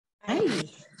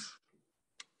righty.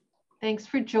 Thanks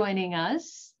for joining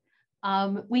us.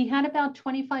 We had about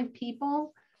 25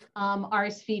 people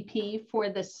RSVP for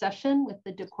this session with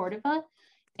the deCordova,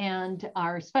 and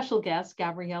our special guest,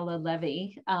 Gabriella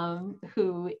Levy,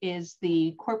 who is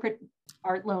the Corporate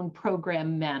Art Loan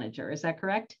Program Manager. Is that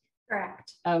correct?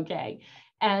 Correct. Okay.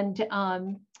 And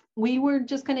we were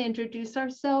just going to introduce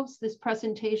ourselves. This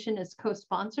presentation is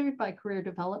co-sponsored by Career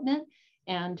Development,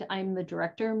 and I'm the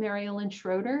director, Mary Ellen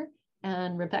Schroeder.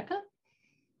 And Rebecca?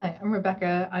 Hi, I'm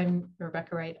Rebecca. I'm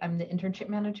Rebecca Wright. I'm the internship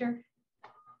manager.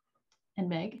 And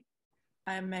Meg?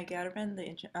 I'm Meg Gatterman,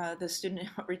 the student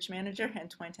outreach manager and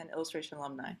 2010 Illustration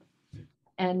alumni.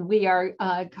 And we are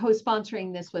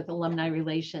co-sponsoring this with Alumni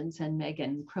Relations, and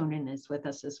Megan Cronin is with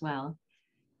us as well.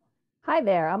 Hi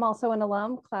there. I'm also an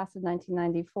alum, class of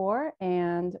 1994,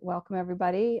 and welcome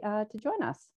everybody to join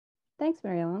us. Thanks,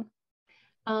 Mary Ellen.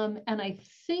 And I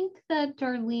think that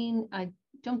Darlene, I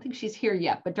don't think she's here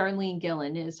yet, but Darlene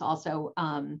Gillen is also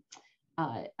an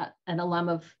alum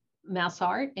of Mass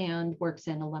Art and works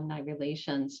in Alumni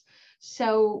Relations.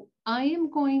 So I am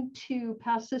going to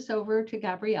pass this over to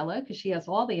Gabriella because she has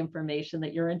all the information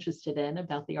that you're interested in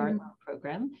about the Art Loan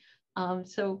Program.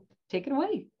 So take it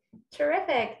away.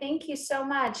 Terrific. Thank you so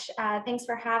much. Thanks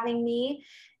for having me,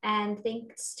 and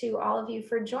thanks to all of you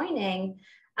for joining.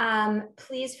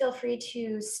 Please feel free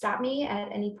to stop me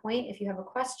at any point if you have a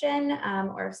question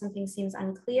or if something seems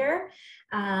unclear.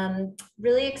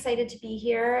 Really excited to be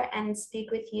here and speak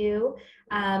with you.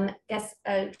 Guess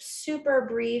a super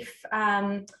brief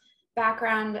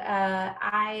background.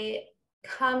 I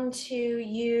come to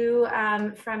you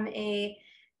from a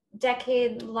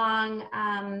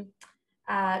decade-long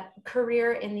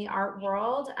career in the art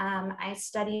world. I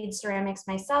studied ceramics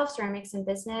myself, ceramics and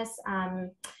business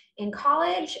in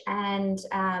college, and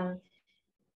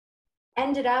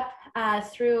ended up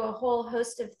through a whole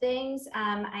host of things.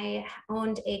 I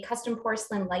owned a custom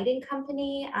porcelain lighting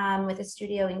company with a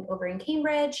studio over in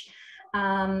Cambridge.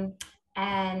 And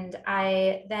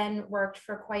I then worked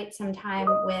for quite some time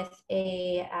with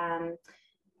a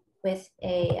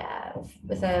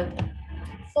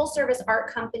full service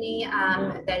art company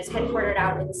that is headquartered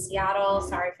out in Seattle.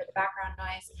 Sorry for the background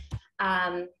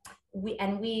noise.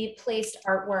 We placed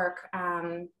artwork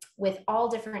with all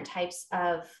different types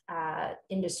of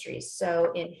industries.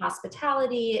 So in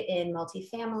hospitality, in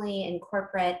multifamily, in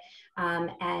corporate,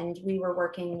 and we were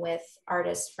working with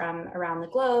artists from around the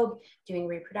globe, doing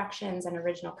reproductions and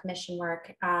original commission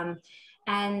work.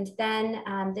 And then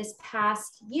this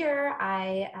past year,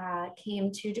 I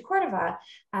came to deCordova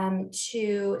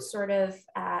to sort of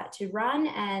to run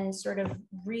and sort of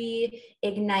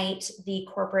reignite the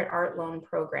corporate art loan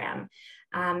program.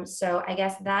 So I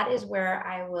guess that is where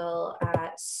I will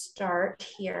start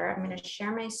here. I'm going to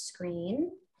share my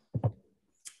screen.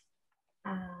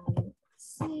 Let's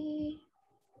see.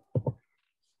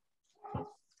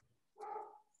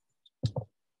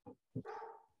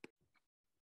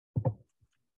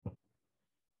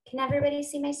 Can everybody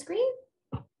see my screen?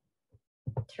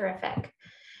 Terrific.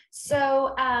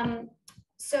 So,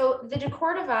 so the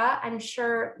deCordova, I'm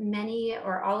sure many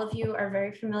or all of you are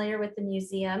very familiar with the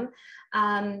museum.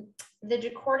 The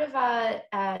deCordova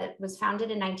was founded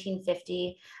in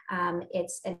 1950.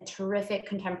 It's a terrific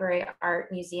contemporary art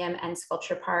museum and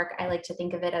sculpture park. I like to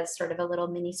think of it as sort of a little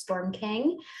mini Storm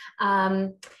King.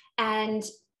 And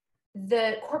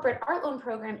the corporate art loan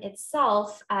program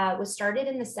itself was started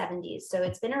in the 70s. So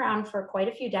it's been around for quite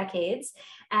a few decades,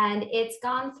 and it's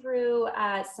gone through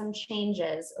some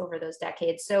changes over those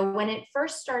decades. So when it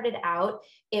first started out,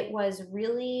 it was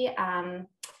really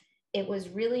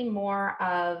more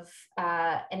of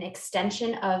an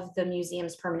extension of the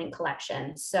museum's permanent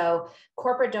collection. So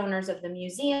corporate donors of the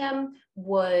museum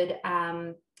would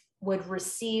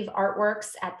receive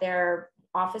artworks at their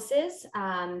offices.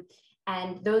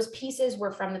 And those pieces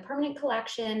were from the permanent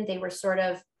collection. They were sort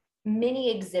of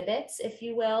mini exhibits, if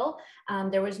you will.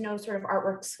 There was no sort of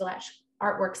artwork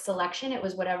selection. It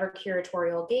was whatever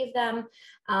curatorial gave them.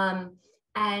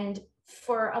 And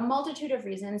for a multitude of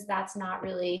reasons, that's not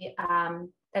really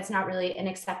an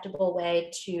acceptable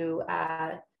way to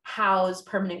house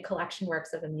permanent collection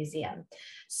works of a museum.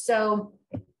 So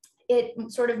it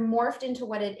sort of morphed into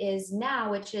what it is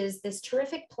now, which is this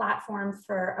terrific platform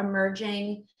for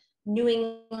emerging New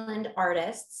England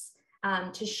artists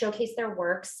to showcase their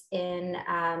works in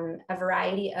a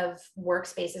variety of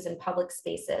workspaces and public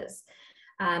spaces.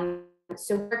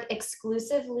 So work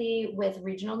exclusively with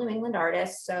regional New England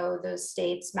artists. So those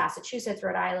states, Massachusetts,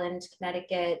 Rhode Island,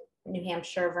 Connecticut, New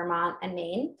Hampshire, Vermont, and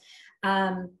Maine.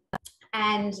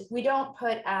 And we don't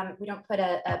put a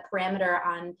parameter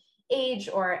on age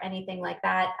or anything like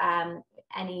that,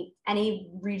 any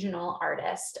regional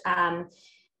artist.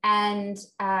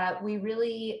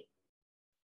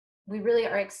 We really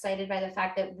are excited by the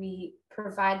fact that we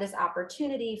provide this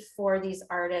opportunity for these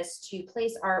artists to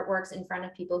place artworks in front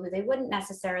of people who they wouldn't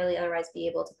necessarily otherwise be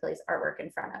able to place artwork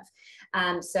in front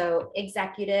of. So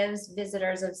executives,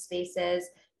 visitors of spaces,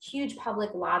 huge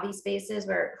public lobby spaces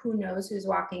where who knows who's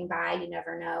walking by, you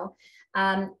never know.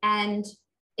 And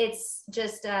it's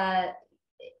just,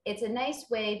 it's a nice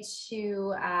way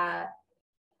to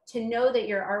know that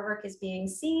your artwork is being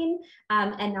seen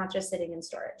and not just sitting in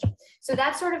storage. So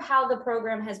that's sort of how the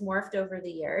program has morphed over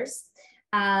the years.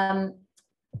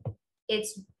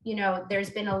 It's, you know, there's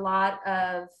been a lot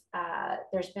of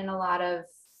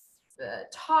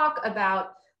talk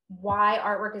about why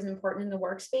artwork is important in the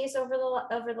workspace over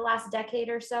the last decade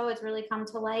or so. It's really come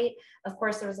to light. Of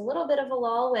course, there was a little bit of a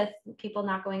lull with people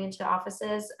not going into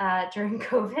offices during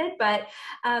COVID, but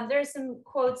there's some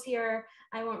quotes here.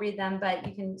 I won't read them, but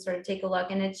you can sort of take a look,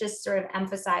 and it just sort of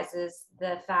emphasizes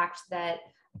the fact that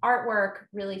artwork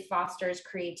really fosters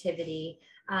creativity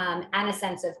and a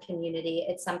sense of community.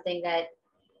 It's something that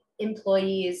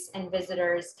employees and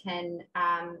visitors can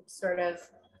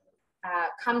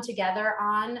come together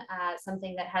on,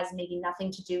 something that has maybe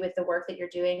nothing to do with the work that you're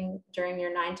doing during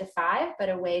your 9 to 5, but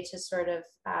a way to sort of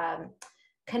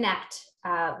connect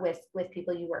with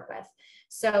people you work with.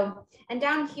 So, and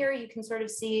down here you can sort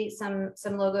of see some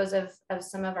logos of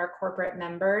some of our corporate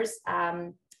members.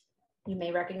 You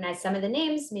may recognize some of the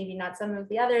names, maybe not some of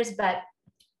the others, but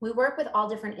we work with all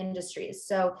different industries.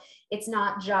 So it's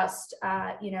not just,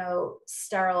 you know,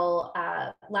 sterile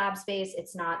lab space.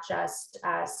 It's not just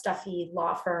stuffy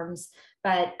law firms,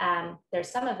 but there's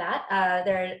some of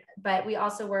that. But we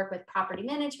also work with property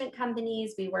management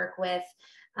companies. We work with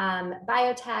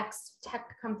biotechs, tech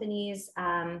companies,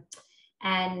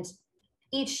 and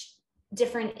each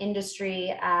different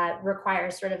industry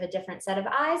requires sort of a different set of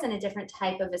eyes and a different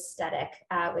type of aesthetic,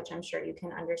 which I'm sure you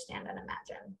can understand and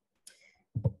imagine.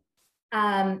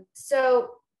 So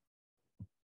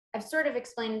I've sort of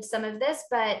explained some of this,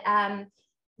 but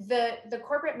the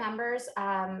corporate members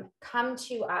come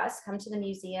to us, come to the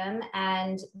museum,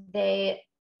 and they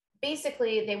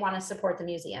want to support the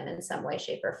museum in some way,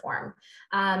 shape, or form.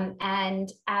 And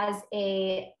as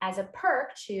a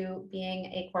perk to being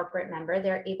a corporate member,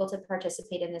 they're able to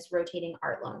participate in this rotating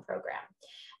art loan program.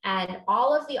 And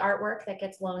all of the artwork that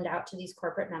gets loaned out to these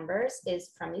corporate members is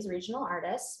from these regional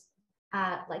artists,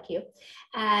 like you,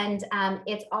 and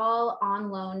it's all on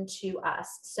loan to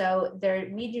us. So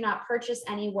we do not purchase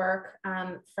any work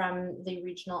from the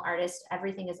regional artist.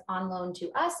 Everything is on loan to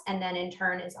us, and then in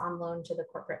turn is on loan to the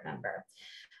corporate member.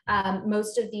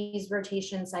 Most of these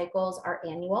rotation cycles are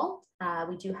annual.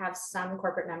 We do have some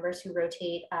corporate members who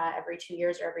rotate every 2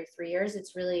 years or every 3 years.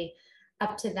 It's really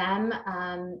up to them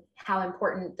how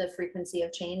important the frequency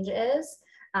of change is.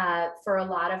 For a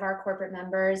lot of our corporate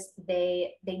members,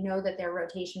 they know that their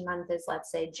rotation month is,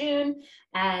 let's say, June,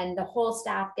 and the whole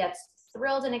staff gets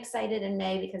thrilled and excited in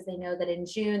May because they know that in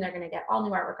June they're going to get all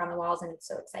new artwork on the walls, and it's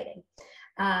so exciting.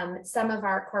 Some of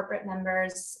our corporate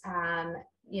members,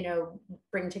 you know,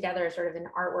 bring together sort of an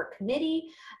artwork committee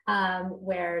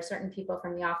where certain people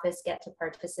from the office get to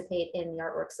participate in the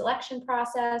artwork selection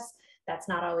process. That's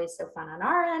not always so fun on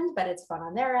our end, but it's fun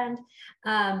on their end.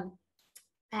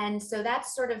 And so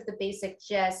that's sort of the basic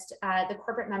gist. The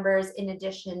corporate members, in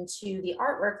addition to the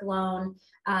artwork loan,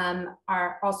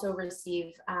 are also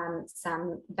receive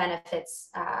some benefits,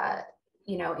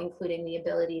 you know, including the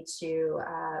ability to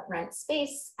rent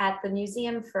space at the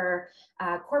museum for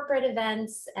corporate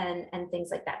events and things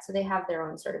like that. So they have their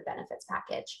own sort of benefits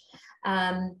package.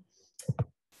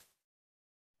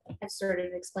 I've sort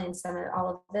of explained all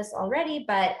of this already,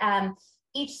 but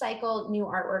each cycle, new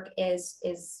artwork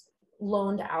is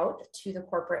loaned out to the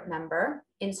corporate member,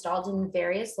 installed in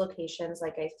various locations,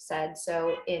 like I said,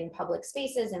 so in public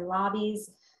spaces, in lobbies,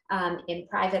 in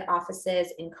private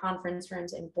offices, in conference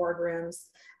rooms, in boardrooms.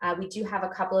 We do have a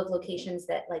couple of locations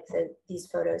that, like these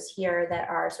photos here, that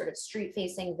are sort of street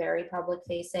facing, very public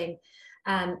facing.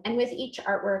 And with each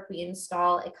artwork, we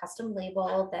install a custom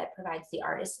label that provides the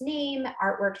artist's name,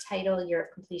 artwork title, year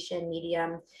of completion,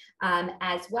 medium,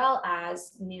 as well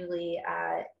as newly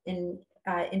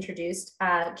introduced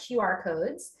QR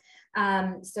codes,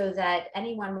 so that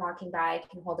anyone walking by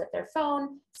can hold up their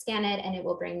phone, scan it, and it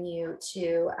will bring you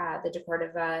to the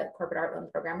deCordova Corporate Art Loan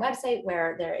Program website,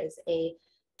 where there is a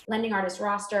lending artist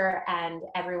roster and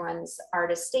everyone's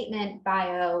artist statement,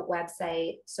 bio,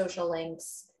 website, social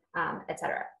links,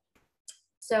 etc.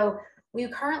 So we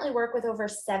currently work with over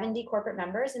 70 corporate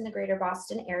members in the greater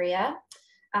Boston area.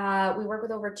 We work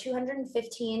with over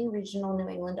 215 regional New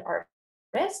England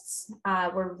artists.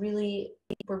 We're really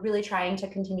trying to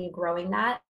continue growing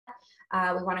that.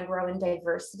 We want to grow in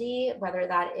diversity, whether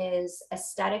that is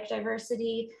aesthetic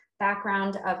diversity,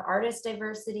 background of artist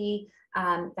diversity.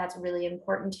 That's really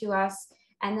important to us.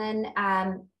 And then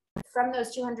from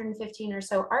those 215 or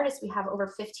so artists, we have over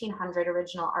 1,500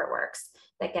 original artworks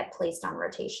that get placed on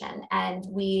rotation. And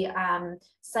we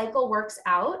cycle works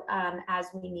out as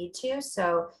we need to,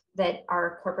 so that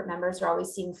our corporate members are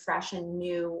always seeing fresh and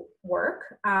new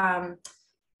work.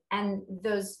 And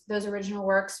those original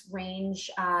works range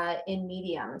in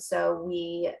medium. So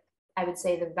I would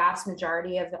say the vast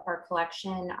majority of our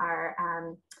collection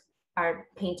are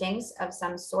paintings of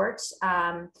some sort.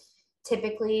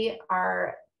 Typically,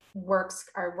 our works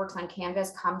on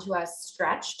canvas come to us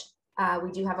stretched.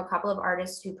 We do have a couple of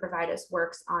artists who provide us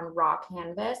works on raw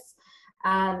canvas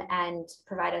and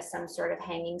provide us some sort of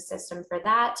hanging system for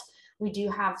that. We do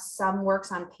have some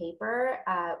works on paper.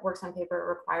 Works on paper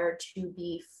required to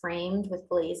be framed with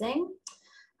glazing,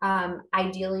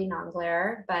 ideally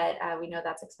non-glare, but we know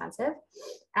that's expensive.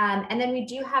 And then we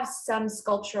do have some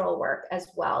sculptural work as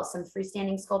well, some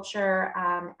freestanding sculpture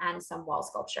and some wall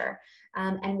sculpture.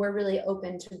 And we're really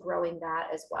open to growing that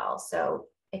as well. So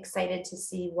excited to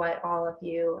see what all of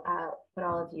you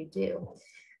do.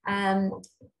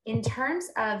 In terms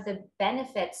of the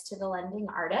benefits to the lending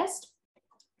artist,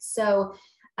 so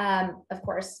of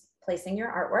course, placing your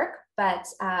artwork, but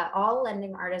all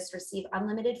lending artists receive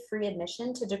unlimited free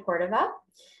admission to deCordova.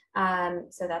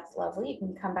 So that's lovely. You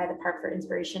can come by the Park for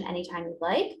Inspiration anytime you'd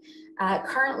like.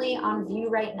 Currently on view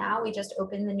right now, we just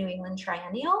opened the New England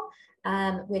Triennial,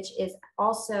 which is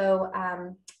also,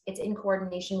 it's in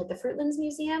coordination with the Fruitlands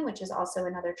Museum, which is also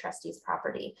another trustee's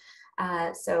property.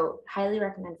 So highly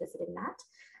recommend visiting that.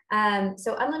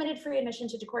 So unlimited free admission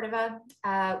to deCordova.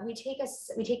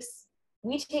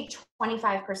 We take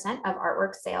 25% of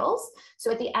artwork sales.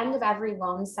 So at the end of every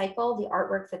loan cycle, the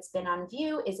artwork that's been on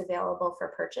view is available for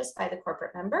purchase by the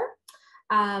corporate member.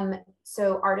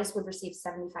 So artists would receive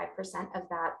 75% of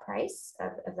that price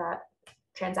of that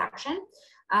transaction.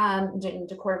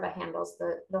 deCordova handles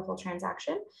the whole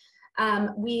transaction.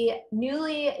 We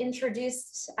newly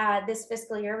introduced this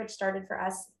fiscal year, which started for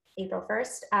us April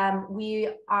 1st, we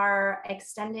are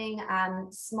extending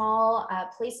small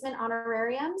placement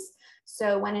honorariums.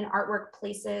 So when an artwork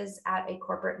places at a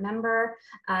corporate member,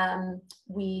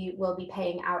 we will be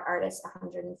paying out artists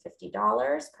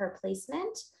 $150 per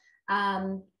placement.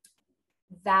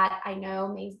 That I know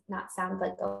may not sound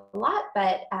like a lot,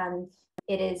 but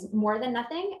it is more than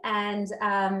nothing. And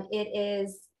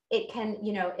it can,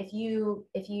 you know, if you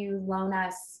loan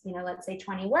us, you know, let's say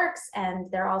 20 works and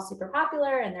they're all super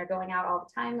popular and they're going out all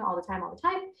the time,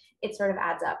 it sort of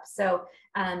adds up. So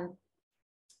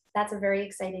that's a very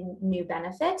exciting new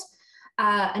benefit.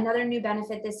 Another new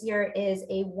benefit this year is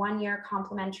a 1-year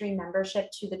complimentary membership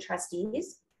to the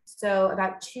trustees. So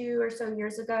about 2 or so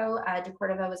years ago,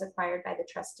 deCordova was acquired by the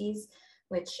trustees,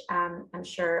 which I'm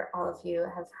sure all of you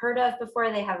have heard of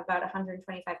before. They have about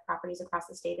 125 properties across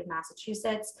the state of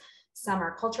Massachusetts. Some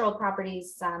are cultural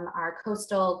properties, some are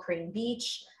coastal, Crane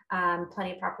Beach,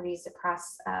 plenty of properties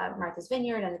across Martha's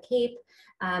Vineyard and the Cape,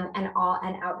 and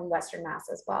out in Western Mass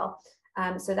as well.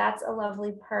 So that's a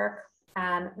lovely perk.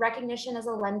 Recognition as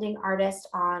a lending artist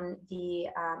on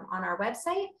our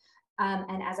website.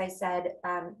 And as I said,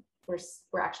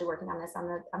 we're actually working on this on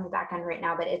the back end right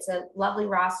now, but it's a lovely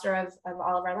roster of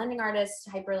all of our lending artists,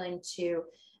 hyperlinked to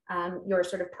your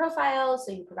sort of profile.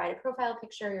 So you provide a profile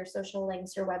picture, your social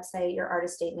links, your website, your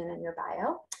artist statement, and your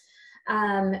bio.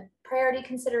 Priority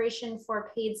consideration for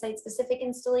paid site-specific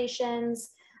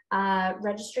installations,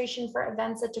 registration for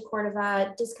events at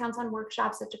deCordova, discounts on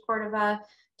workshops at deCordova,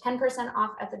 10%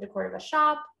 off at the deCordova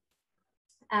shop,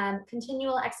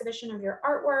 continual exhibition of your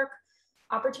artwork,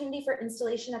 opportunity for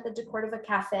installation at the deCordova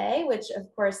Cafe, which of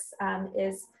course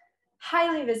is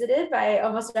highly visited by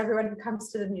almost everyone who comes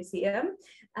to the museum.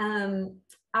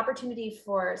 Opportunity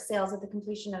for sales at the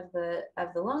completion of the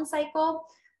loan cycle,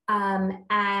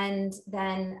 and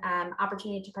then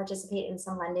opportunity to participate in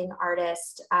some lending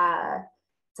artist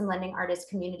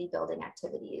community building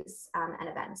activities and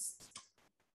events.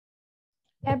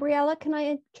 Gabriella, can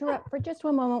I interrupt for just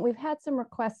one moment? We've had some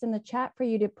requests in the chat for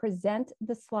you to present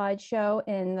the slideshow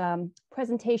in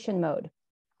presentation mode.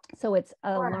 So it's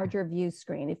a larger view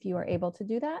screen, if you are able to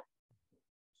do that.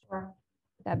 Sure.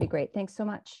 That'd be great. Thanks so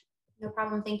much. No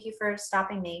problem. Thank you for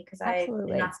stopping me because I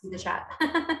did not see the chat.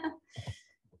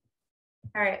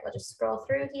 All right, we'll just scroll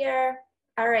through here.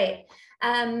 All right.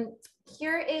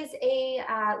 Here is a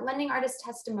lending artist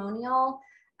testimonial.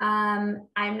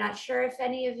 I'm not sure if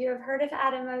any of you have heard of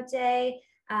Adam O'Day.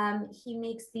 He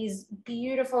makes these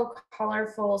beautiful,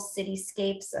 colorful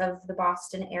cityscapes of the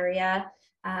Boston area.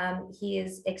 He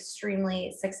is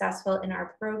extremely successful in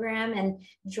our program and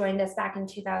joined us back in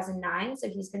 2009. So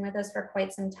he's been with us for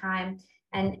quite some time.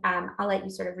 And I'll let you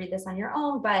sort of read this on your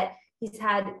own, but he's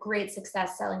had great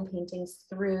success selling paintings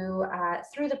through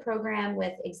the program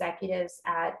with executives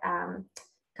at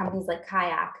companies like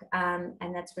Kayak,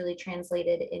 and that's really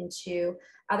translated into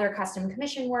other custom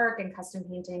commission work and custom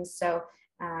paintings. So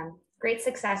great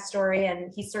success story,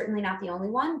 and he's certainly not the only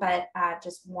one, but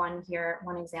just one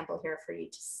example here for you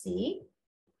to see.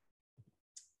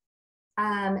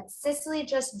 Cicely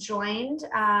just joined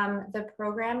the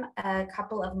program a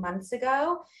couple of months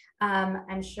ago.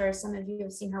 I'm sure some of you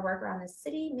have seen her work around the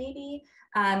city, maybe.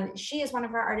 She is one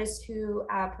of our artists who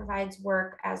provides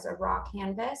work as a raw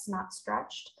canvas, not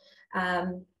stretched.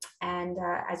 And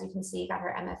as you can see, got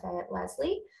her MFA at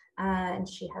Lesley, and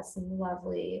she has some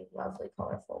lovely, lovely,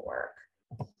 colorful work.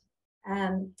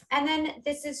 And then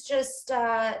this is just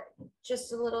a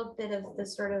little bit of the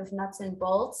sort of nuts and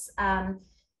bolts.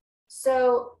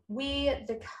 So we,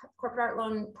 the Corporate Art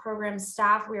Loan Program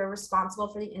staff, we are responsible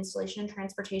for the installation and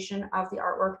transportation of the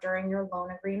artwork during your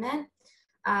loan agreement.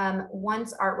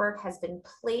 Once artwork has been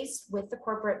placed with the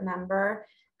corporate member,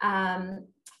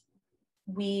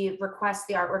 we request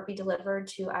the artwork be delivered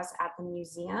to us at the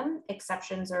museum.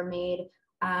 Exceptions are made,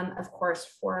 of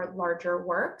course, for larger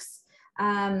works.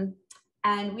 And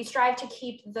we strive to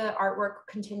keep the artwork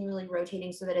continually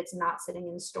rotating so that it's not sitting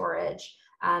in storage.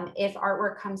 If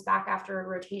artwork comes back after a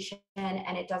rotation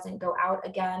and it doesn't go out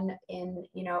again in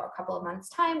a couple of months'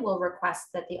 time, we'll request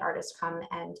that the artist come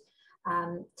and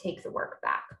take the work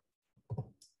back.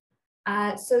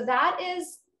 So that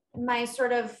is my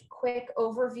sort of quick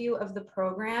overview of the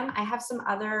program. I have some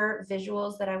other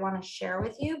visuals that I want to share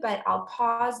with you, but I'll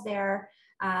pause there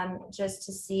just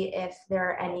to see if there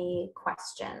are any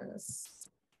questions.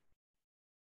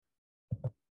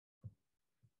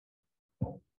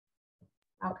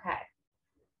 Okay.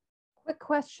 Quick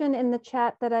question in the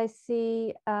chat that I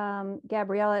see,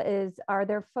 Gabriella, is, are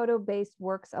there photo-based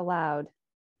works allowed?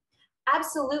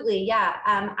 Absolutely, yeah.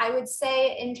 I would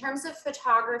say in terms of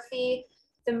photography,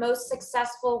 the most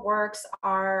successful works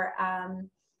are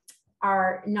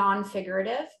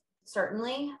non-figurative,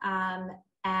 certainly.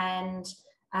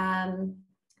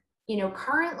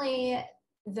 Currently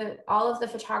all of the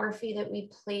photography that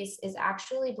we place is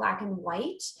actually black and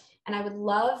white, and I would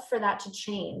love for that to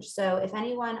change. So if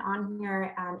anyone on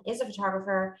here is a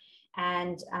photographer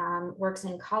and works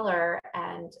in color,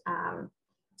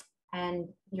 and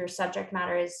your subject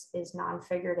matter is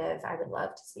non-figurative, I would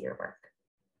love to see your work.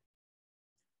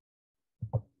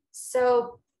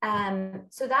 So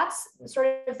that's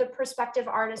sort of the prospective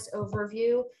artist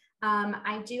overview.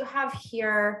 I do have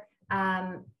here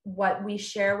what we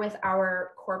share with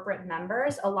our corporate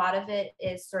members. A lot of it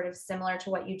is sort of similar to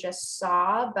what you just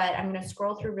saw, but I'm going to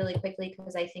scroll through really quickly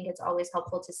because I think it's always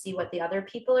helpful to see what the other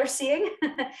people are seeing.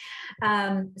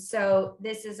 So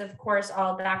this is, of course,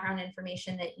 all background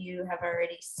information that you have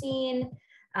already seen.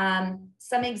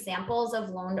 Some examples of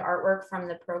loaned artwork from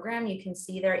the program. You can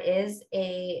see there is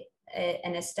an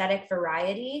aesthetic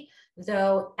variety,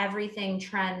 though everything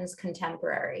trends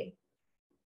contemporary.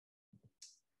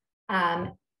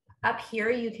 Up here,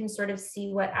 you can sort of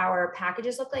see what our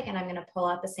packages look like, and I'm going to pull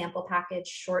up a sample package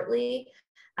shortly.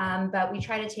 But we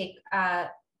try to take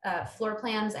floor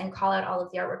plans and call out all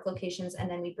of the artwork locations, and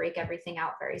then we break everything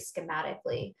out very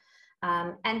schematically.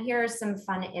 And here are some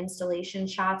fun installation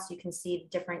shots. You can see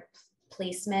different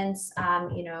placements,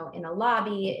 in a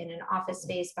lobby, in an office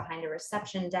space, behind a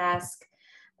reception desk.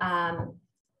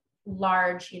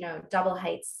 Large, double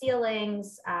height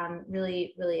ceilings,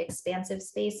 really, really expansive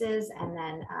spaces, and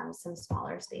then some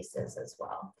smaller spaces as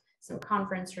well. Some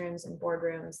conference rooms and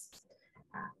boardrooms.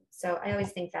 So I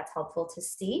always think that's helpful to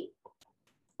see.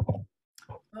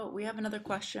 Oh, we have another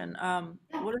question.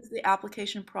 What is the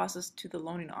application process to the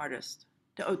loaning artist?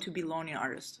 To be loaning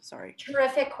artist, sorry.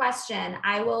 Terrific question.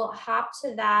 I will hop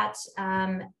to that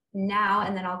now,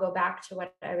 and then I'll go back to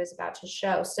what I was about to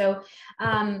show. So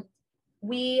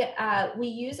we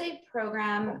use a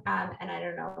program, and I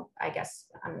don't know, I guess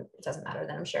it doesn't matter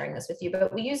that I'm sharing this with you,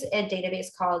 but we use a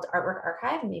database called Artwork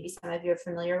Archive, and maybe some of you are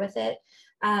familiar with it.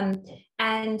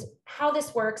 And how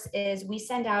this works is we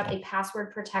send out a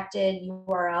password protected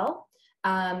URL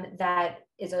that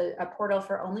is a portal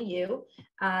for only you.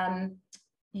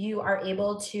 You are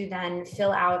able to then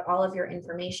fill out all of your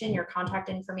information, your contact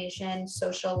information,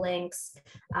 social links,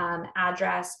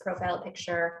 address, profile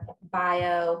picture,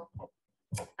 bio,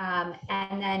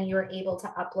 and then you're able to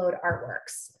upload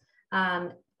artworks.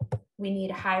 We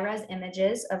need high-res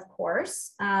images, of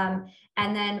course. And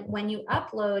then when you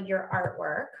upload your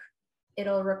artwork,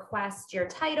 it'll request your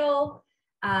title,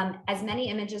 as many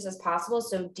images as possible.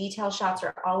 So detail shots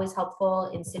are always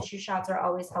helpful. In situ shots are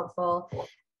always helpful.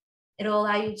 It'll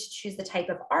allow you to choose the type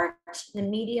of art, the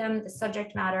medium, the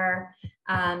subject matter,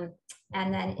 and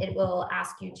then it will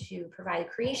ask you to provide a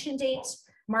creation date,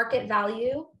 market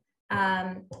value.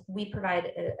 We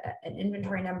provide an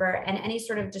inventory number and any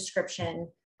sort of description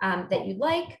that you'd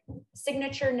like,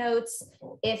 signature notes.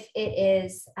 If it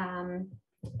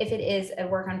is a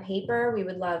work on paper, we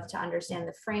would love to understand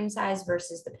the frame size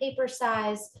versus the paper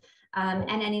size, and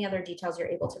any other details you're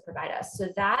able to provide us. So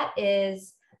that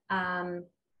is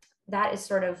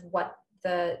sort of what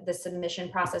the submission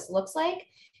process looks like.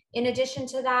 In addition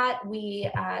to that, we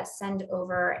send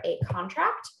over a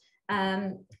contract.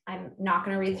 I'm not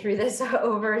going to read through this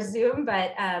over Zoom,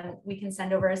 but we can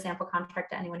send over a sample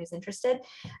contract to anyone who's interested.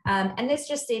 And this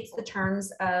just states the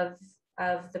terms of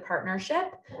the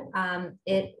partnership.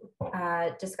 It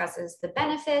discusses the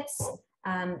benefits,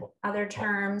 other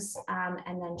terms,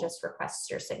 and then just requests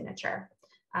your signature.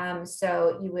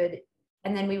 So you would,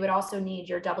 and then we would also need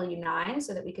your W-9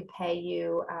 so that we could pay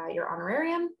you your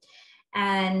honorarium.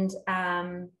 And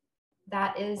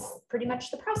that is pretty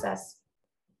much the process.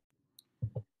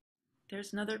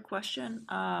 There's another question.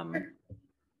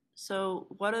 So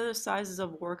what are the sizes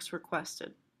of works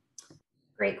requested?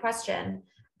 Great question.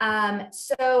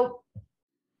 So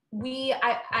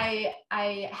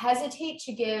I hesitate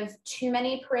to give too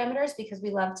many parameters because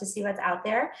we love to see what's out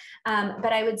there.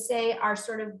 But I would say our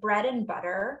sort of bread and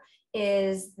butter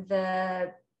is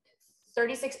the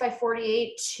 36 by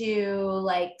 48 to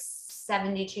like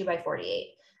 72 by 48.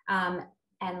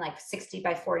 And like 60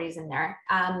 by 40s in there.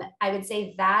 I would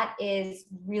say that is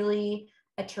really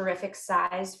a terrific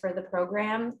size for the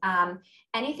program.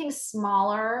 Anything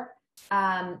smaller,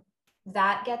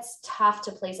 that gets tough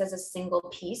to place as a single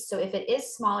piece. So if it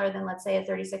is smaller than, let's say, a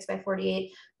 36 by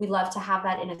 48, we'd love to have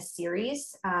that in a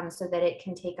series so that it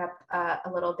can take up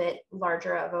a little bit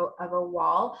larger of a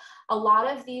wall. A lot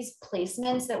of these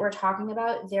placements that we're talking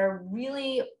about, they're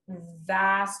really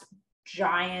vast,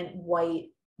 giant white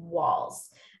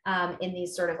walls in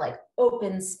these sort of like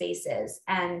open spaces,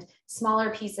 and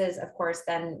smaller pieces of course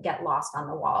then get lost on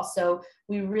the wall. So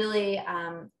we really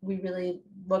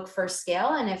look for scale,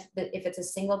 and if it's a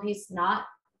single piece not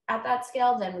at that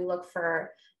scale, then we look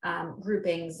for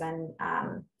groupings and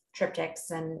triptychs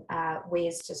and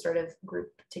ways to sort of group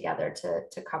together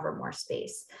to cover more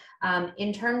space.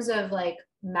 In terms of like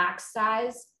max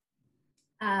size,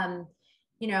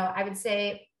 you know, I would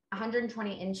say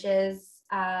 120 inches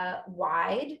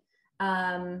wide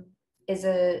is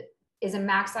a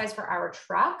max size for our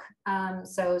truck.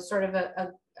 So sort of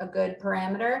a good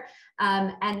parameter.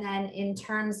 And then in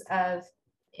terms of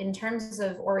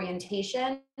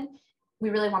orientation, we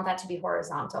really want that to be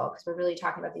horizontal because we're really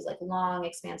talking about these like long,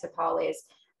 expansive hallways.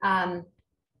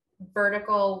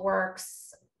 Vertical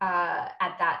works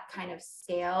at that kind of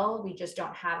scale, we just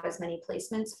don't have as many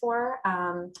placements for.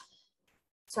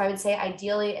 So I would say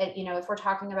ideally, you know, if we're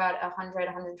talking about 100,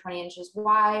 120 inches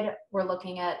wide, we're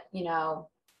looking at, you know,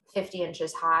 50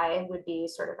 inches high would be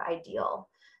sort of ideal.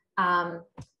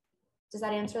 Does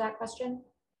that answer that question?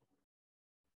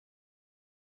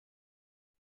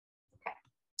 Okay.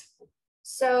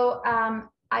 So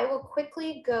I will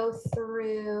quickly go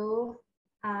through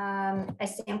a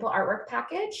sample artwork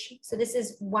package. So this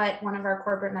is what one of our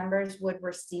corporate members would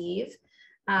receive.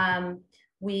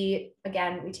 We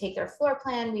take their floor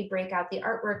plan, we break out the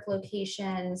artwork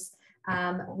locations,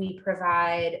 we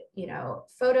provide, you know,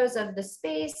 photos of the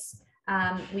space,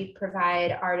 we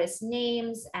provide artist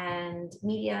names and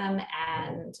medium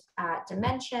and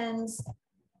dimensions.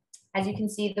 As you can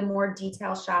see, the more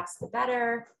detailed shots, the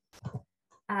better.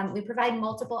 We provide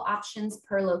multiple options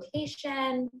per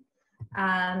location.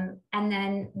 And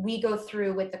then we go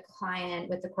through with the client,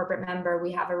 with the corporate member,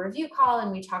 we have a review call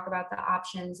and we talk about the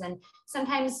options, and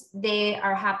sometimes they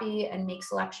are happy and make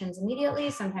selections immediately.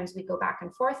 Sometimes we go back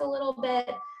and forth a little bit,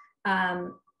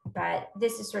 but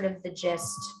this is sort of the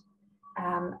gist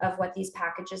of what these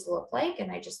packages look like.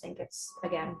 And I just think it's,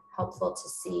 again, helpful to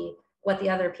see what the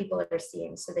other people are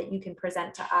seeing so that you can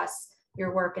present to us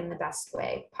your work in the best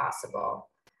way possible.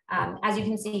 As you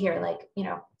can see here, like, you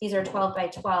know, these are 12 by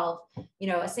 12, you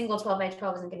know, a single 12 by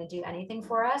 12 isn't going to do anything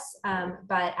for us.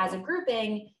 But as a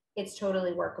grouping, it's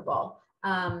totally workable.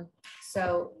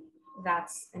 So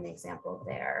that's an example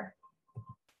there.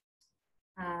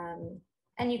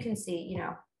 And you can see, you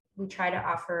know, we try to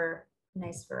offer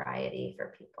nice variety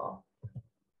for people.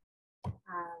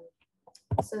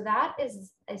 So that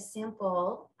is a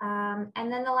sample. And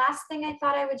then the last thing I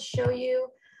thought I would show you,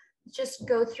 just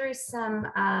go through some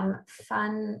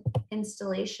fun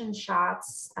installation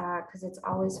shots, because it's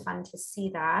always fun to see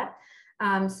that.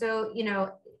 So, you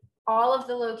know, all of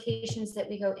the locations that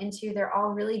we go into, they're all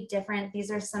really different.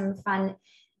 These are some fun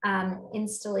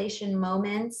installation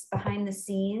moments behind the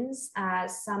scenes.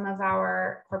 Some of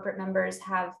our corporate members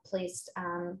have placed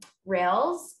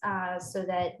rails so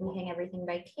that we hang everything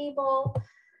by cable.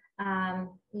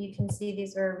 You can see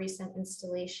these are a recent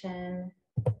installation.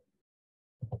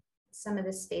 Some of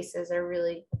the spaces are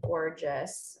really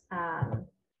gorgeous.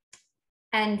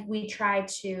 And we try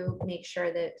to make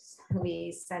sure that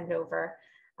we send over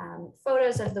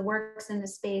photos of the works in the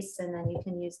space, and then you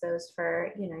can use those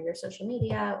for, you know, your social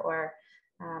media or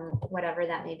whatever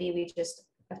that may be. We just,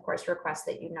 of course, request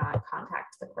that you not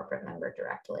contact the corporate member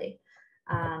directly.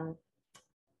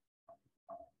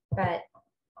 But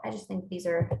I just think these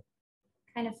are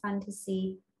kind of fun to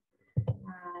see.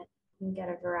 You can get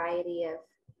a variety of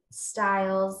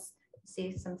styles,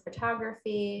 see some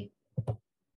photography,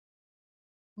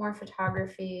 more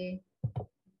photography.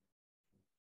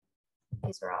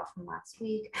 These were all from last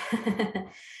week.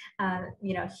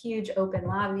 You know, huge open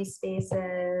lobby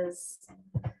spaces.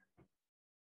 I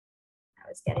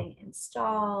was getting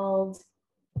installed.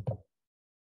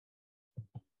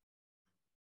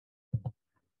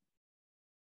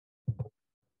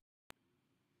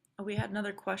 We had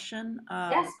another question.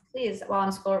 Yes, please, while I'm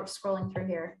scrolling through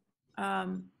here.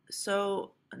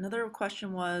 So another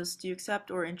question was, do you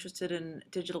accept or interested in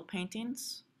digital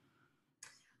paintings?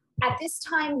 At this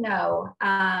time, no.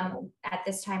 At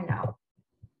this time, no.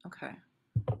 Okay.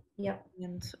 Yep.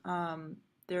 And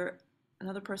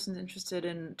another person's interested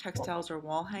in textiles or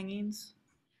wall hangings.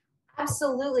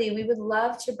 Absolutely. We would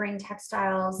love to bring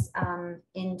textiles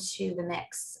into the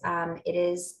mix.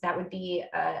 That would be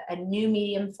a new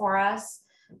medium for us.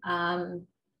 And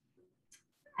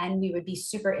we would be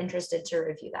super interested to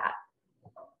review that.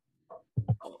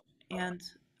 And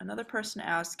another person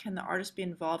asked, can the artist be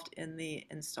involved in the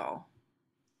install?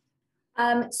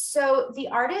 So the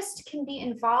artist can be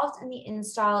involved in the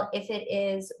install if it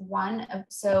is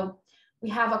so we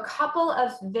have a couple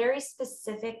of very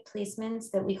specific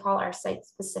placements that we call our site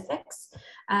specifics.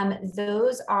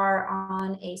 Those are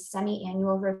on a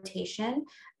semi-annual rotation.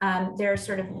 They're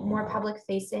sort of more public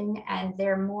facing, and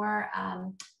they're more,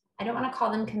 I don't want to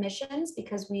call them commissions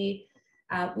because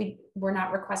we're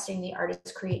not requesting the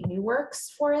artist create new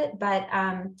works for it, but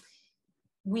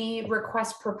we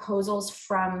request proposals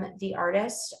from the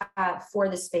artist for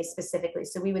the space specifically.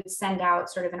 So we would send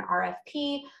out sort of an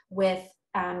RFP with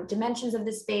dimensions of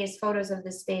the space, photos of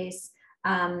the space,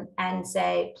 and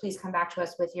say, please come back to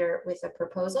us with a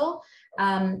proposal.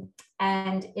 And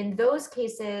in those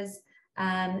cases,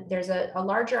 there's a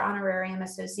larger honorarium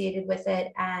associated with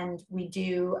it, and we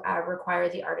do require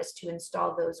the artist to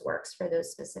install those works for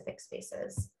those specific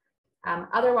spaces.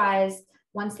 Otherwise,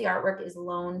 once the artwork is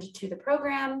loaned to the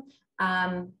program,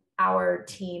 our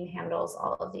team handles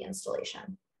all of the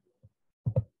installation.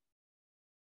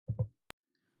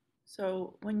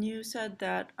 So when you said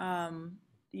that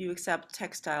you accept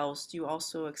textiles, do you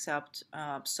also accept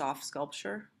soft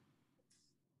sculpture?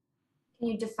 Can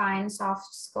you define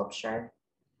soft sculpture?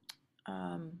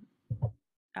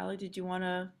 Allie, did you want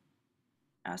to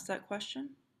ask that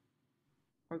question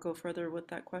or go further with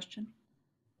that question?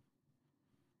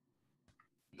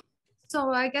 So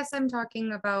I guess I'm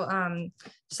talking about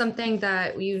something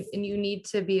that you need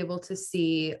to be able to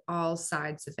see all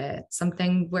sides of it.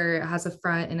 Something where it has a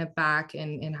front and a back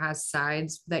and has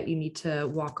sides that you need to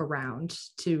walk around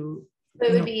to.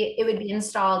 It would be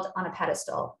installed on a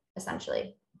pedestal,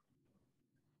 essentially.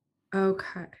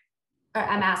 Okay.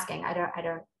 I'm asking. I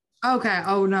don't. Okay.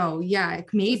 Oh no. Yeah.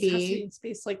 Maybe in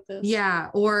space like this. Yeah.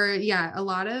 Or yeah. A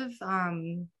lot of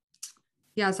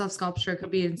soft sculpture could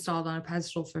be installed on a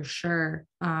pedestal for sure,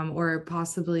 or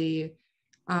possibly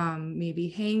maybe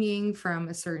hanging from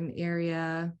a certain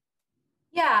area.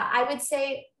 Yeah, I would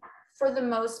say for the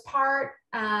most part,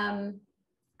 I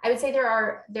would say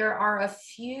there are a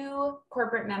few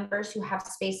corporate members who have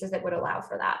spaces that would allow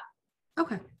for that.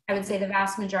 Okay. I would say the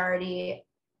vast majority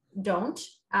don't,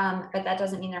 but that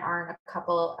doesn't mean there aren't a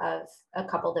couple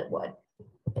that would.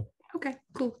 Okay,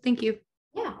 cool. Thank you.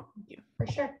 Yeah, for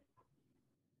sure.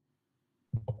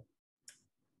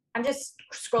 I'm just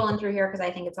scrolling through here because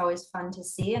I think it's always fun to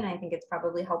see, and I think it's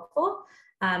probably helpful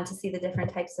to see the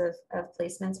different types of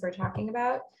placements we're talking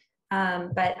about.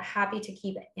 But happy to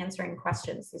keep answering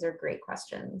questions. These are great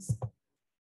questions.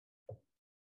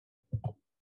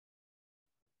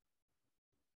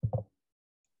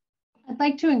 I'd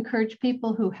like to encourage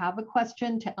people who have a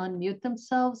question to unmute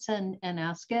themselves and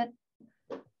ask it.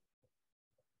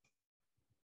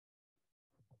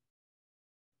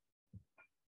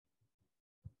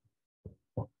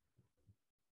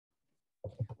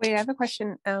 Wait, I have a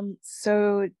question.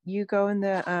 So you go in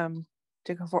the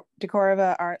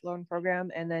deCordova art loan program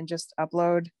and then just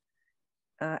upload,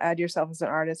 add yourself as an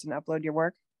artist and upload your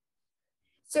work?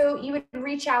 So you would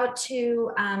reach out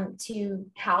to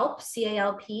CALP,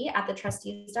 C-A-L-P, at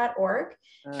thetrustees.org,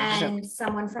 and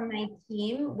someone from my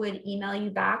team would email you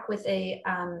back with a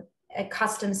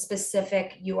custom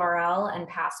specific URL and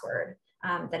password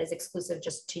that is exclusive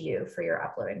just to you for your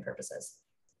uploading purposes.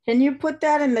 Can you put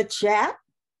that in the chat?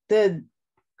 The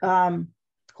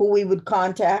who we would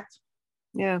contact?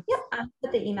 Yeah. Yep, I'll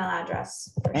put the email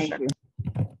address. Thank you.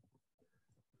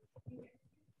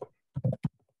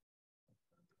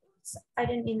 I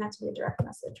didn't mean that to be a direct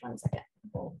message. 1 second.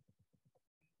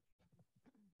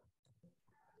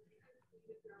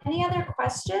 Any other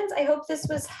questions? I hope this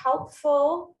was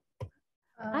helpful.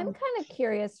 I'm kind of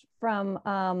curious from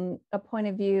a point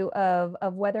of view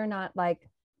of whether or not, like,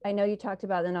 I know you talked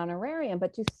about an honorarium,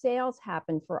 but do sales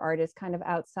happen for artists kind of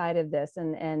outside of this?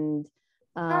 And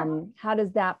how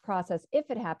does that process, if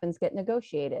it happens, get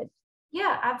negotiated?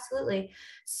 Yeah, absolutely.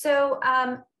 So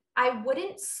I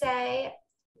wouldn't say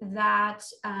that,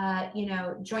 you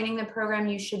know, joining the program,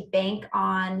 you should bank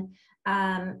on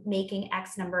making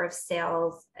X number of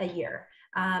sales a year.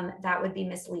 That would be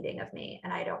misleading of me,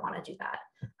 and I don't want to do that.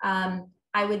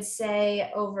 I would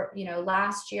say over, you know,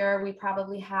 last year we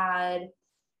probably had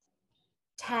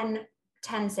 10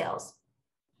 sales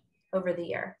over the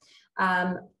year.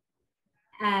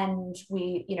 And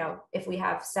we, you know, if we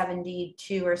have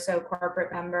 72 or so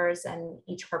corporate members and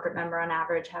each corporate member on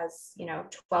average has, you know,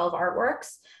 12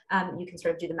 artworks, you can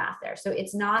sort of do the math there. So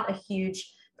it's not a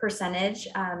huge percentage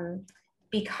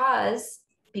because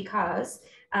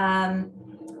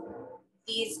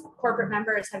these corporate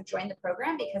members have joined the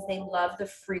program because they love the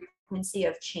frequency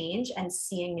of change and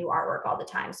seeing new artwork all the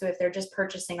time. So if they're just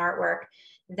purchasing artwork,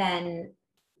 then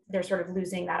they're sort of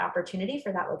losing that opportunity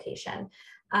for that location.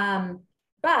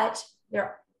 But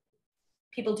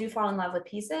people do fall in love with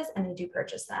pieces and they do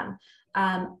purchase them.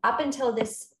 Up until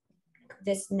this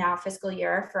now fiscal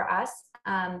year for us,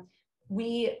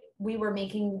 we were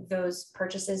making those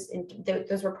purchases,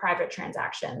 those were private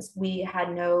transactions. We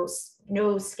had no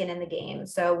skin in the game.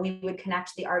 So we would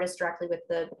connect the artist directly with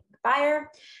the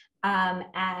buyer,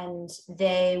 and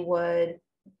they would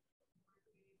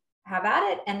have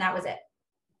at it, and that was it.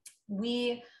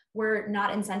 We were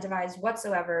not incentivized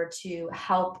whatsoever to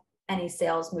help any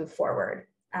sales move forward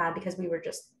because we were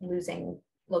just losing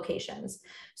locations.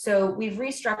 So we've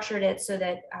restructured it so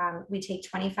that we take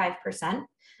 25%,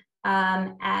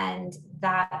 and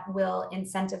that will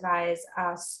incentivize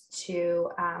us to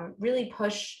really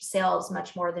push sales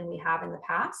much more than we have in the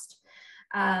past.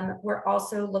 We're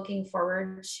also looking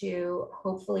forward to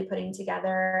hopefully putting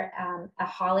together a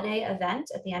holiday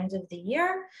event at the end of the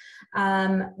year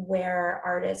where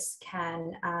artists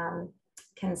can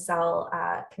sell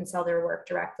their work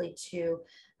directly to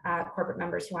corporate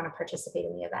members who want to participate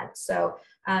in the event. So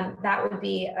that would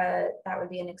be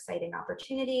an exciting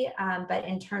opportunity. But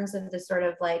in terms of the sort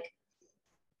of like,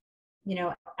 you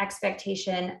know,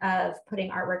 expectation of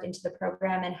putting artwork into the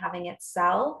program and having it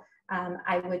sell,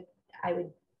 I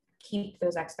would keep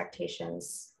those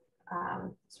expectations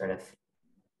sort of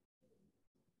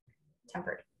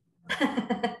tempered.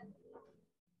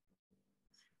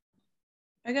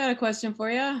 I got a question for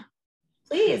you.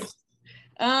 Please.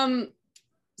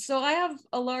 So I have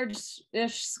a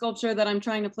large-ish sculpture that I'm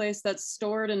trying to place that's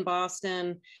stored in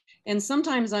Boston, and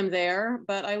sometimes I'm there,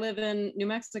 but I live in New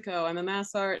Mexico. I'm a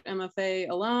Mass Art MFA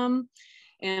alum,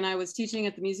 and I was teaching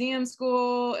at the museum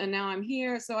school, and now I'm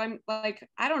here. So I'm like,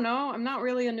 I don't know, I'm not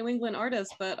really a New England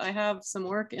artist, but I have some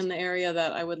work in the area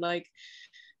that I would like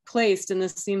placed, and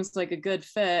this seems like a good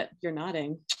fit. You're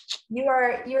nodding.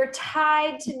 You're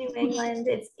tied to New England.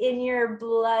 It's in your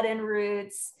blood and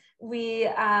roots.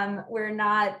 We're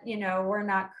not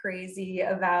crazy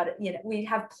about it. You know, we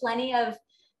have plenty of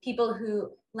people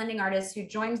lending artists who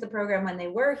joined the program when they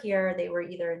were here. They were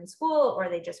either in school or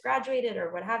they just graduated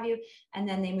or what have you, and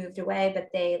then they moved away, but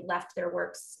they left their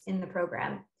works in the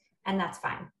program, and that's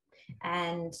fine.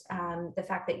 And the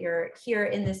fact that you're here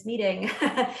in this meeting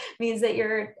means that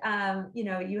you're,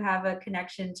 you have a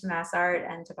connection to Mass Art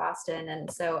and to Boston,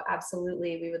 and so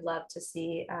absolutely, we would love to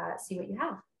see what you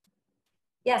have.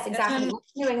 Yes, exactly.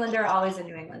 New Englander, always a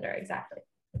New Englander, exactly.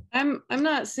 I'm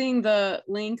not seeing the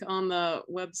link on the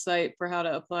website for how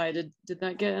to apply. Did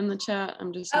that get in the chat?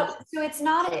 I'm just Oh, so it's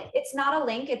not a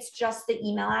link. It's just the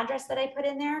email address that I put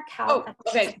in there, Oh,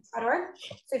 okay. calp@testimonial.org.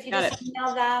 So if you Got just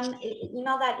email them,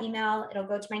 email that email, it'll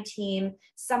go to my team.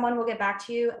 Someone will get back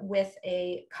to you with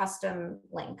a custom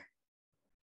link.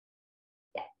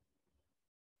 Yeah.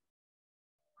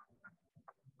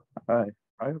 Hi,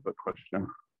 I have a question.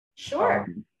 Sure.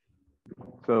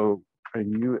 So are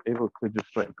you able to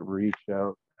just like reach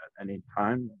out at any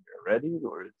time when you're ready,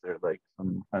 or is there like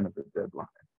some kind of a deadline?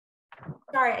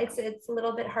 Sorry, it's a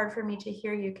little bit hard for me to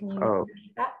hear you. Can you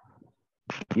repeat that?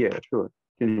 Yeah, sure.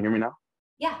 Can you hear me now?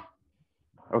 Yeah.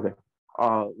 Okay.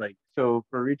 Like, so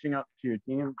for reaching out to your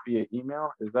team via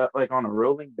email, is that like on a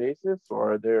rolling basis,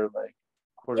 or are there like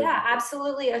quarterly? Yeah,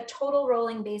 absolutely. A total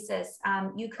rolling basis.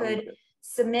 You could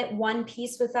submit one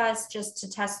piece with us just to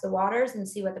test the waters and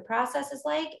see what the process is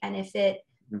like. And if it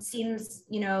seems,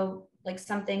 you know, like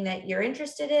something that you're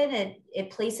interested in,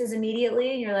 it places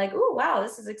immediately and you're like, oh, wow,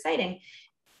 this is exciting.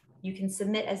 You can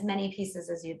submit as many pieces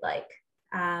as you'd like.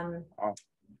 And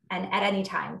at any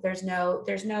time, there's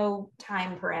no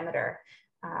time parameter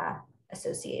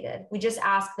associated. We just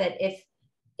ask that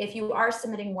if you are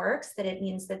submitting works, that it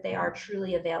means that they are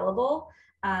truly available,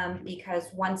 because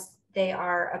once they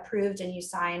are approved and you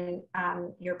sign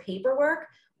your paperwork,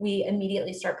 we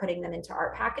immediately start putting them into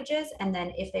art packages. And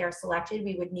then if they are selected,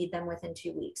 we would need them within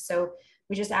 2 weeks. So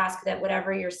we just ask that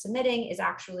whatever you're submitting is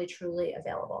actually truly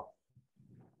available.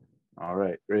 All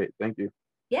right, great, thank you.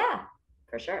 Yeah,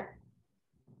 for sure.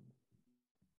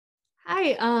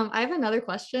 Hi, I have another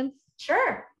question.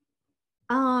 Sure.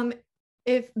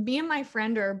 If me and my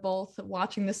friend are both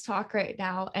watching this talk right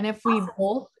now, and if we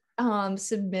both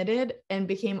submitted and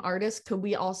became artists, could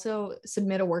we also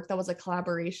submit a work that was a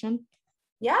collaboration?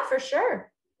 Yeah, for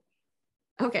sure.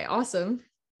 Okay, awesome.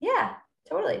 Yeah,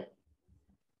 totally.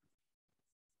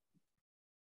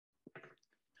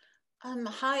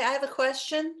 Hi, I have a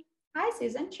question. Hi,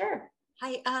 Susan. Sure.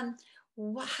 Hi.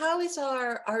 How is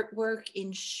our artwork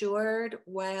insured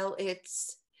while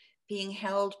it's being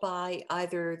held by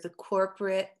either the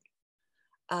corporate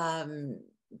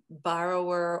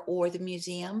borrower or the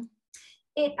museum?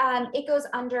 It goes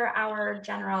under our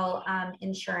general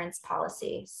insurance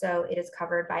policy. So it is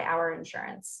covered by our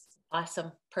insurance.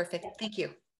 Awesome. Perfect. Thank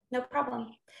you. No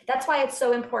problem. That's why it's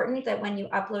so important that when you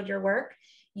upload your work,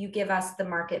 you give us the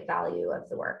market value of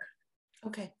the work.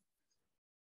 Okay.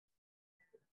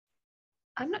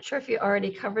 I'm not sure if you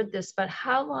already covered this, but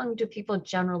how long do people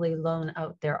generally loan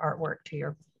out their artwork to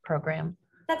your program?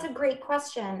 That's a great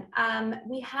question.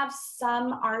 We have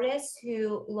some artists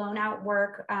who loan out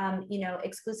work, you know,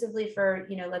 exclusively for,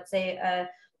 you know, let's say a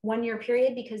 1-year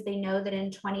period, because they know that in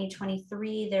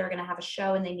 2023 they're going to have a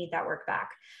show and they need that work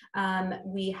back.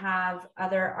 We have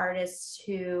other artists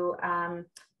who have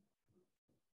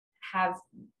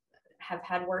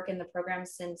had work in the program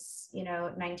since, you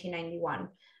know, 1991.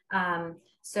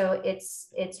 So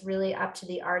it's really up to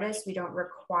the artist. We don't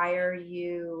require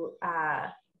you,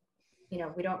 you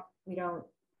know, we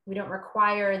don't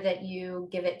require that you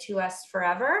give it to us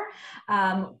forever.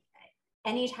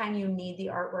 Anytime you need the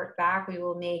artwork back, we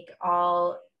will make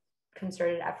all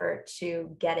concerted effort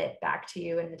to get it back to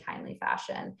you in a timely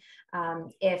fashion.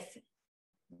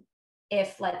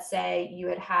 If let's say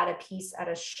you had a piece at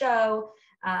a show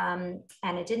and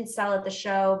it didn't sell at the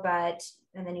show,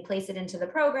 and then you place it into the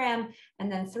program,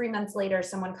 and then 3 months later,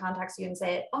 someone contacts you and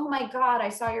say, oh my God, I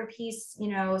saw your piece, you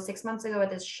know, 6 months ago at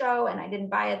this show and I didn't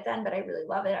buy it then, but I really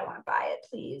love it. I want to buy it,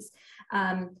 please.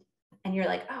 And you're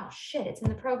like, oh shit, it's in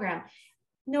the program.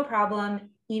 No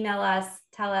problem. Email us,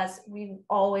 tell us. We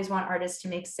always want artists to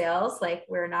make sales. Like,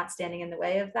 we're not standing in the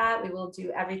way of that. We will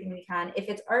do everything we can. If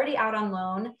it's already out on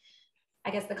loan, I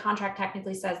guess the contract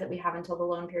technically says that we have until the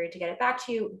loan period to get it back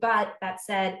to you. But that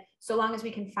said, so long as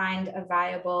we can find a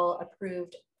viable,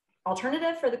 approved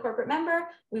alternative for the corporate member,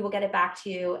 we will get it back to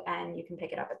you and you can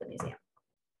pick it up at the museum.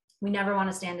 We never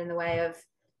want to stand in the way of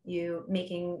you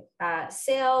making a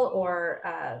sale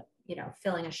or, you know,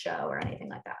 filling a show or anything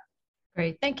like that.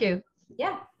 Great, thank you.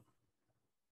 Yeah.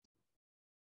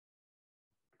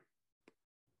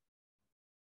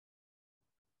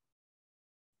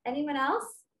 Anyone else?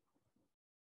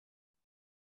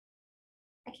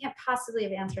 I can't possibly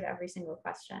have answered every single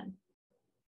question.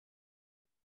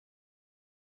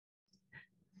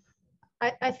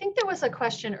 I think there was a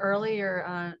question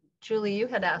earlier, Julie, you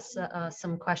had asked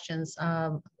some questions,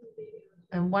 and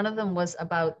one of them was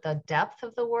about the depth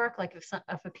of the work, like if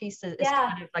a piece is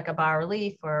kind of like a bas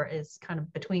relief or is kind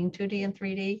of between 2D and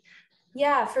 3D.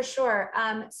 Yeah, for sure.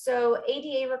 So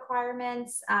ADA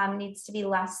requirements needs to be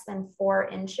less than 4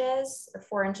 inches or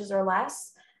 4 inches or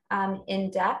less in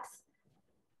depth.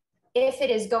 If it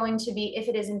is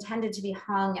intended to be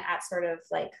hung at sort of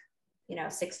like,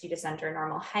 60 to center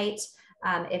normal height,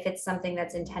 if it's something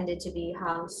that's intended to be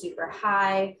hung super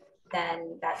high,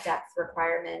 then that depth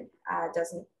requirement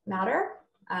doesn't matter.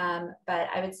 But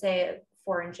I would say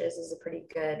 4 inches is a pretty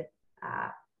good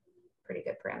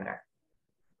parameter.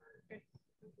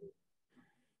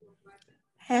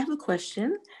 I have a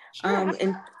question. Sure.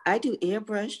 And I do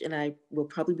airbrush, and I will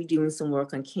probably be doing some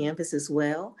work on canvas as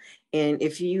well. And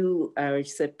if you are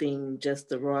accepting just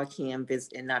the raw canvas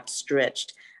and not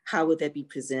stretched, how would that be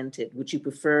presented? Would you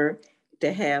prefer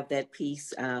to have that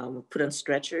piece put on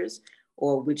stretchers,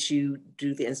 or would you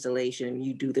do the installation and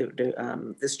you do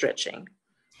the stretching?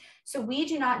 So we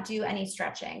do not do any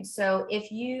stretching. So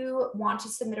if you want to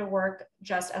submit a work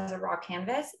just as a raw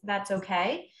canvas, that's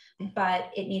okay.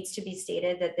 But it needs to be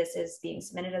stated that this is being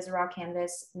submitted as a raw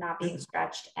canvas, not being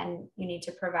stretched, and you need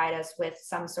to provide us with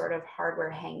some sort of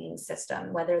hardware hanging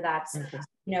system, whether that's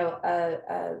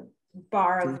a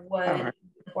bar of wood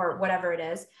or whatever it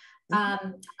is.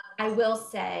 I will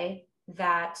say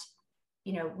that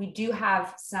we do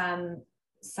have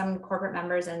some corporate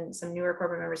members and some newer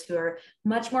corporate members who are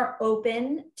much more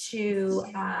open to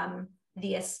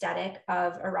the aesthetic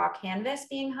of a raw canvas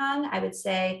being hung. I would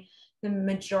say the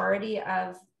majority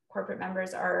of corporate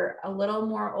members are a little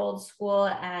more old school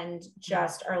and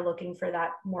just are looking for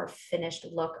that more finished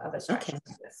look of a stretch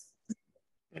canvas.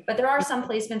 But there are some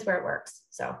placements where it works.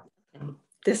 So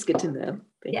that's good to know.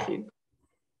 Thank you.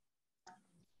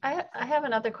 I have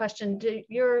another question. Do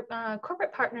your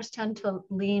corporate partners tend to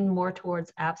lean more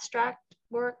towards abstract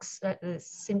works? It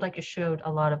seemed like you showed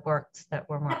a lot of works that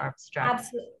were more abstract.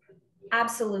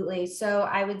 Absolutely. So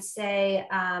I would say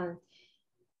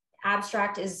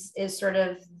abstract is sort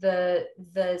of the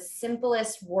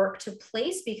simplest work to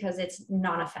place because it's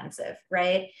non-offensive,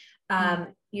 right?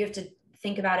 You have to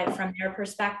think about it from their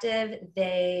perspective.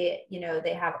 They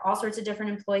have all sorts of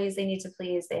different employees they need to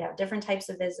please. They have different types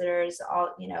of visitors.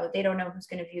 They don't know who's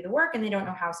going to view the work, and they don't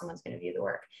know how someone's going to view the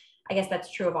work. I guess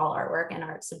that's true of all artwork, and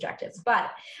art's subjective.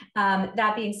 But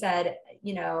that being said,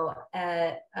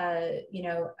 a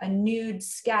nude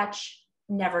sketch,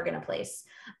 never going to place.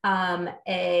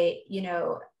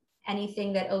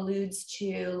 Anything that alludes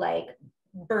to like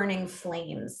burning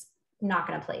flames, not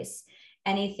going to place.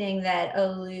 Anything that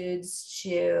alludes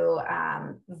to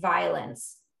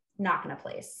violence, not going to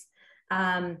place.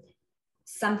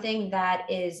 Something that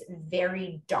is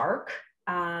very dark,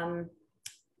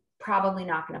 probably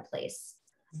not going to place.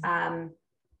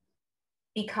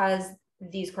 Because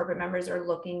these corporate members are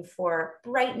looking for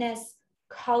brightness,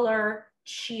 color,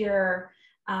 cheer,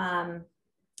 and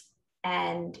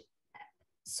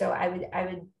so I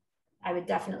would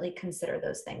definitely consider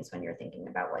those things when you're thinking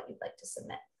about what you'd like to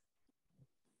submit.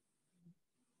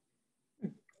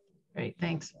 Great,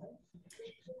 thanks.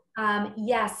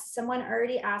 Yes, someone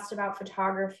already asked about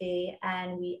photography,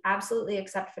 and we absolutely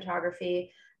accept photography.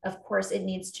 Of course, it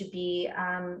needs to be,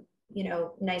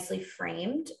 nicely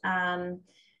framed.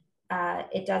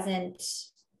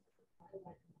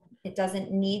 It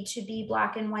doesn't need to be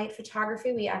black and white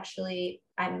photography.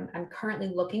 I'm currently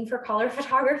looking for color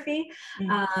photography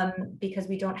because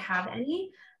we don't have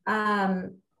any.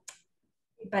 But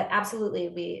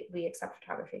absolutely, we accept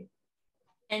photography.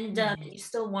 And you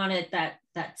still wanted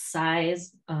that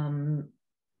size.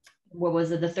 What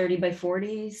was it, the 30 by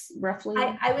 40s roughly?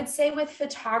 I would say with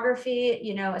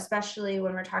photography, especially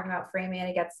when we're talking about framing,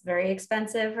 it gets very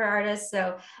expensive for artists.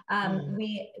 So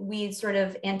we sort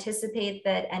of anticipate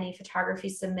that any photography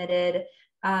submitted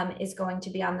is going to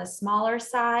be on the smaller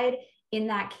side. In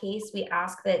that case, we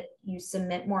ask that you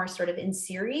submit more sort of in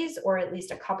series, or at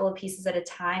least a couple of pieces at a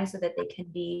time, so that they can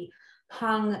be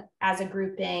hung as a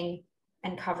grouping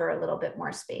and cover a little bit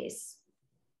more space.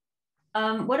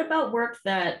 What about work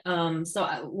that,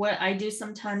 what I do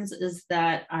sometimes is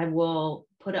that I will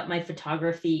put up my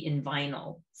photography in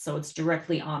vinyl, so it's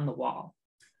directly on the wall.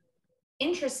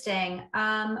 Interesting.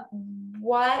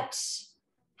 What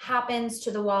happens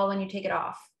to the wall when you take it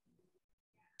off?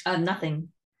 Nothing.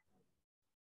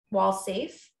 Wall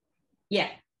safe? Yeah.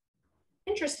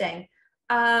 Interesting.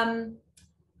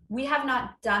 We have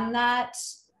not done that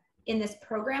in this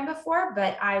program before,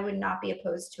 but I would not be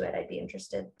opposed to it. I'd be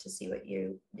interested to see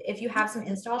if you have some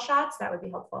install shots, that would be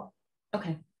helpful.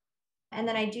 Okay. And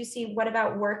then I do see, what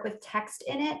about work with text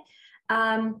in it?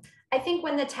 I think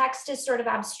when the text is sort of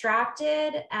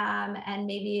abstracted and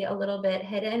maybe a little bit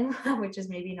hidden, which is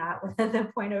maybe not the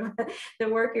point of the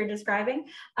work you're describing,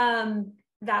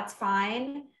 that's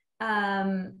fine.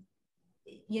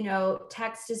 You know,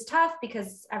 text is tough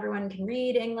because everyone can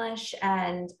read English,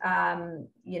 and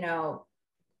you know,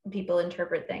 people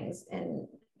interpret things in,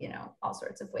 you know, all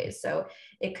sorts of ways. So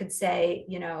it could say,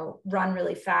 you know, run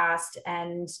really fast,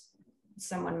 and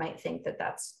someone might think that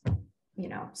that's, you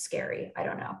know, scary. I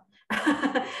don't know.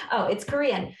 Oh, it's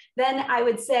Korean. Then I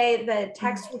would say the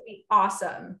text would be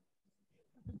awesome.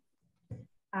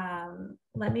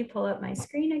 Let me pull up my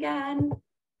screen again.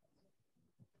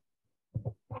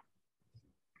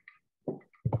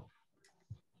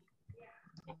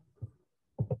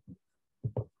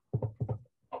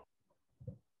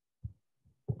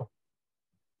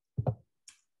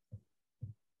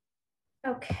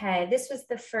 Okay, this was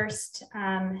the first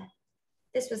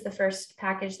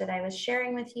package that I was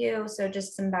sharing with you. So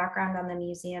just some background on the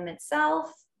museum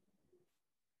itself.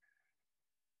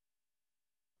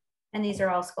 And these are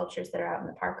all sculptures that are out in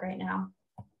the park right now.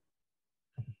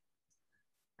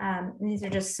 And these are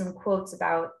just some quotes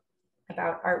about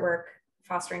artwork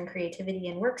fostering creativity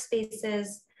in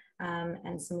workspaces,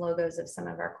 and some logos of some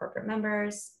of our corporate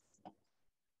members.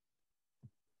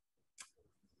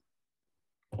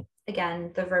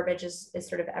 Again, the verbiage is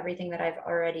sort of everything that I've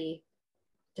already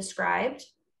described,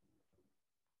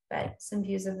 but some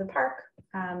views of the park.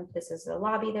 This is the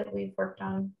lobby that we've worked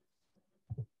on.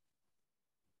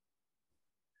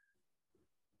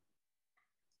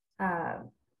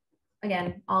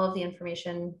 Again, all of the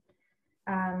information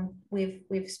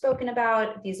we've spoken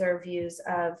about. These are views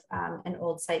of an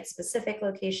old site-specific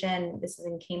location. This is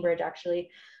in Cambridge, actually,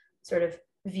 sort of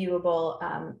viewable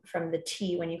from the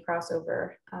T when you cross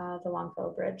over the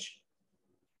Longfellow Bridge.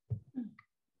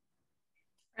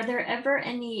 Are there ever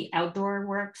any outdoor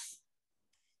works?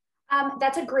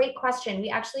 That's a great question.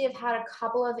 We actually have had a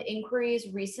couple of inquiries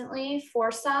recently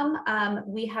for some.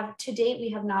 To date, we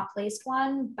have not placed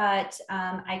one, but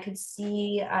I could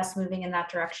see us moving in that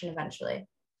direction eventually.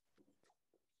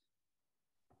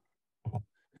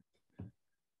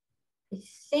 I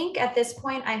think at this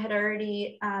point I had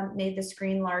already made the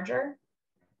screen larger.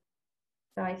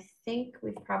 So I think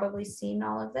we've probably seen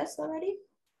all of this already.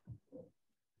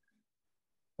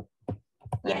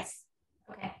 Yes.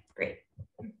 Okay, great.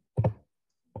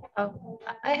 Oh,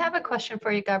 I have a question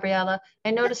for you, Gabriella.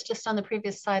 I noticed just on the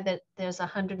previous slide that there's a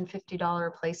 $150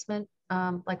 replacement,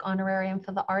 like honorarium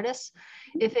for the artists.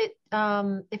 If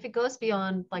it goes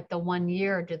beyond like the 1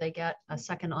 year, do they get a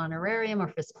second honorarium, or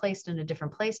if it's placed in a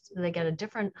different place, do they get a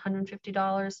different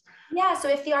 $150? Yeah, so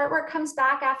if the artwork comes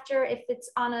back after, if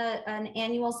it's on an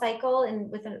annual cycle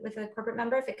and with a corporate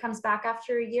member, if it comes back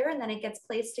after a year and then it gets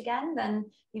placed again, then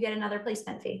you get another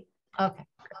placement fee. Okay.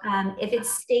 If it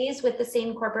stays with the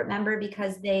same corporate member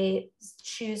because they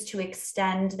choose to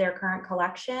extend their current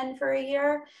collection for a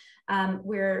year,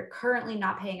 we're currently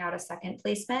not paying out a second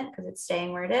placement because it's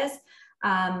staying where it is,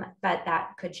 but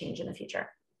that could change in the future.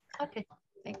 Okay,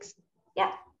 thanks.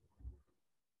 Yeah.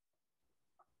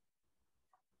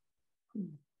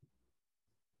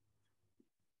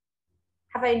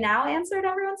 Have I now answered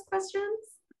everyone's questions?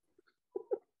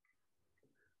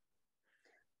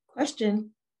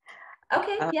 Question.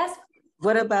 Okay, yes.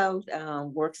 What about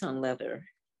works on leather?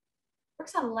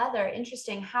 Works on leather,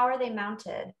 interesting. How are they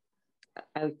mounted?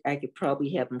 I could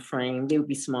probably have them framed. They would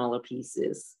be smaller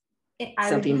pieces.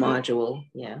 Something modular,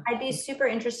 yeah. I'd be super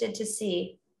interested to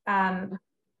see.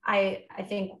 I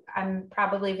think I'm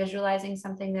probably visualizing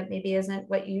something that maybe isn't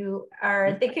what you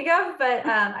are thinking of, but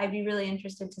I'd be really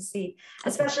interested to see,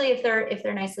 especially if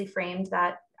they're nicely framed.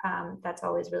 That's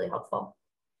always really helpful.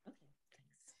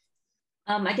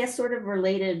 I guess sort of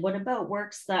related, what about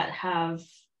works that have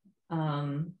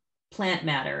plant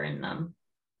matter in them?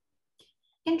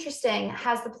 Interesting.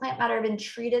 Has the plant matter been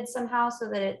treated somehow so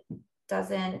that it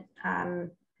doesn't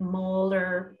mold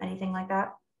or anything like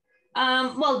that?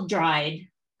 Well, dried.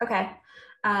 Okay.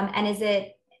 And is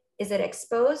it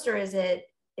exposed, or is it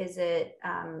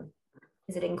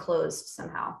enclosed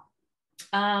somehow?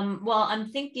 Well, I'm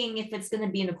thinking if it's going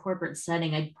to be in a corporate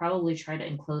setting, I'd probably try to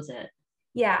enclose it.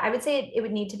 Yeah, I would say it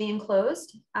would need to be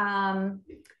enclosed.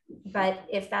 But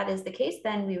if that is the case,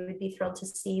 then we would be thrilled to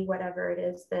see whatever it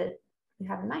is that you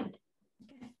have in mind.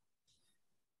 Okay.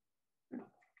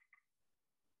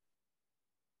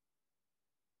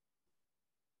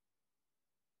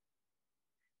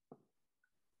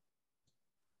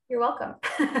 You're welcome.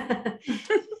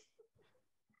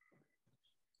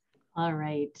 All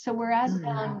right, so we're at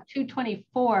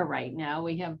 2:24 right now.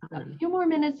 We have a few more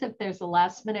minutes if there's a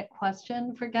last minute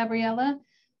question for Gabriella.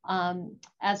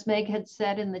 As Meg had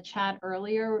said in the chat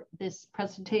earlier, this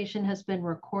presentation has been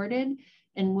recorded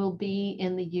and will be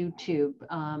in the YouTube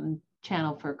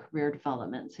channel for career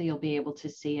development. So you'll be able to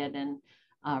see it and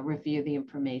review the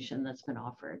information that's been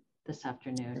offered this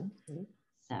afternoon.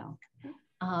 So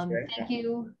thank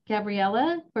you,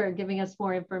 Gabriella, for giving us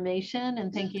more information,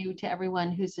 and thank you to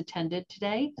everyone who's attended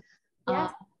today.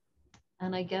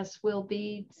 And I guess we'll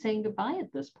be saying goodbye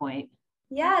at this point.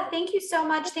 Yeah, thank you so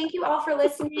much. Thank you all for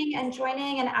listening and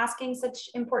joining and asking such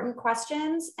important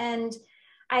questions. And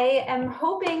I am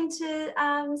hoping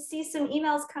to see some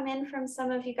emails come in from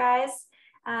some of you guys.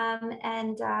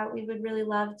 We would really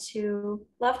love to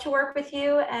work with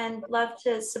you and love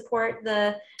to support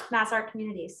the Mass Art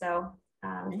community. So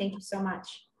thank you so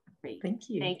much. Great. Thank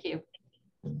you. Thank you.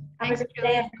 Have a good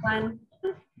day, everyone.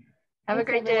 Have a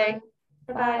great day.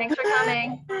 Bye-bye. Thanks for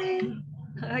coming.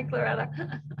 Hi,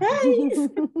 Claretta. Hi.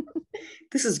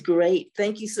 This is great.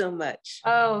 Thank you so much.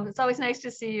 Oh, it's always nice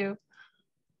to see you.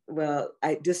 Well,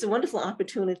 just wonderful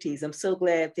opportunities. I'm so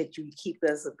glad that you keep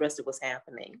us abreast of what's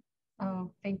happening.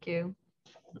 Oh, thank you.